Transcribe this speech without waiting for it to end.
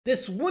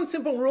This one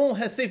simple rule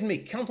has saved me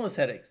countless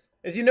headaches.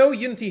 As you know,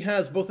 Unity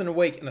has both an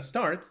awake and a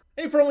start,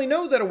 and you probably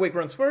know that awake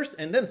runs first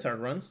and then start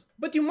runs,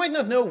 but you might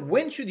not know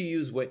when should you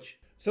use which.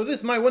 So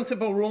this is my one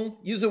simple rule: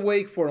 use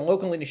awake for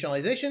local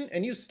initialization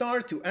and use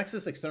start to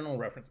access external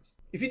references.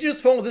 If you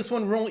just follow this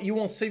one rule, you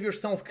won't save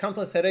yourself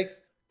countless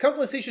headaches,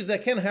 countless issues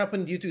that can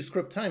happen due to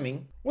script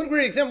timing. One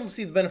great example to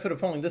see the benefit of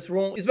following this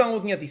rule is by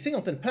looking at the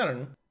singleton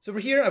pattern. So over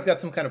here, I've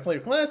got some kind of player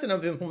class and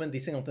I've implemented the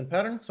singleton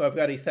pattern. So I've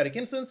got a static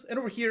instance, and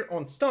over here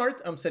on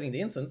start, I'm setting the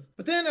instance.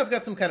 But then I've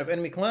got some kind of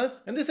enemy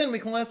class, and this enemy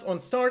class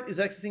on start is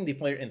accessing the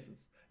player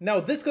instance.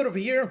 Now this code over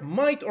here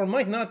might or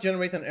might not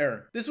generate an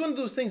error. This is one of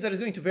those things that is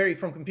going to vary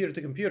from computer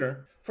to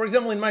computer. For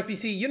example, in my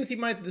PC, Unity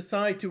might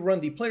decide to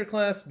run the player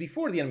class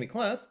before the enemy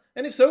class,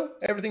 and if so,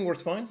 everything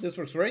works fine, this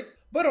works great.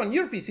 But on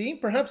your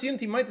PC, perhaps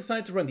Unity might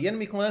decide to run the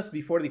enemy class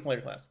before the player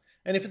class.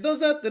 And if it does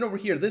that, then over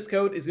here this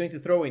code is going to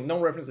throw a null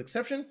reference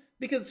exception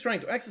because it's trying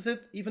to access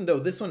it, even though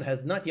this one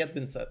has not yet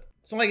been set.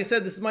 So like I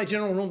said, this is my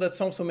general rule that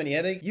solves so many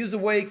headaches. Use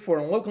awake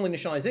for local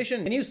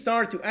initialization and use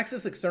start to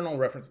access external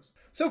references.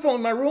 So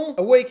following my rule,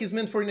 awake is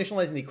meant for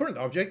initializing the current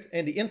object,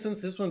 and the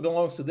instance, this one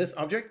belongs to this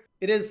object.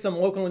 It is some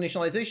local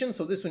initialization,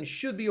 so this one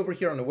should be over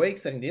here on awake,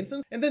 setting the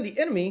instance. And then the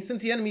enemy,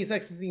 since the enemy is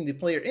accessing the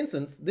player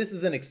instance, this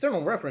is an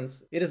external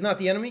reference. It is not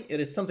the enemy, it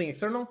is something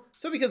external.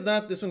 So because of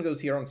that, this one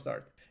goes here on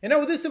start. And now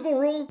with this simple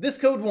rule, this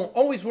code will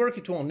always work,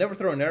 it will never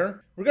throw an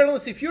error.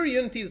 Regardless if your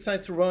Unity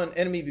decides to run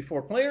enemy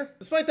before player,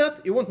 despite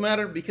that, it won't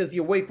matter because the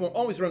awake will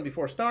always run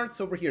before start,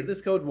 so over here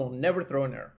this code will never throw an error.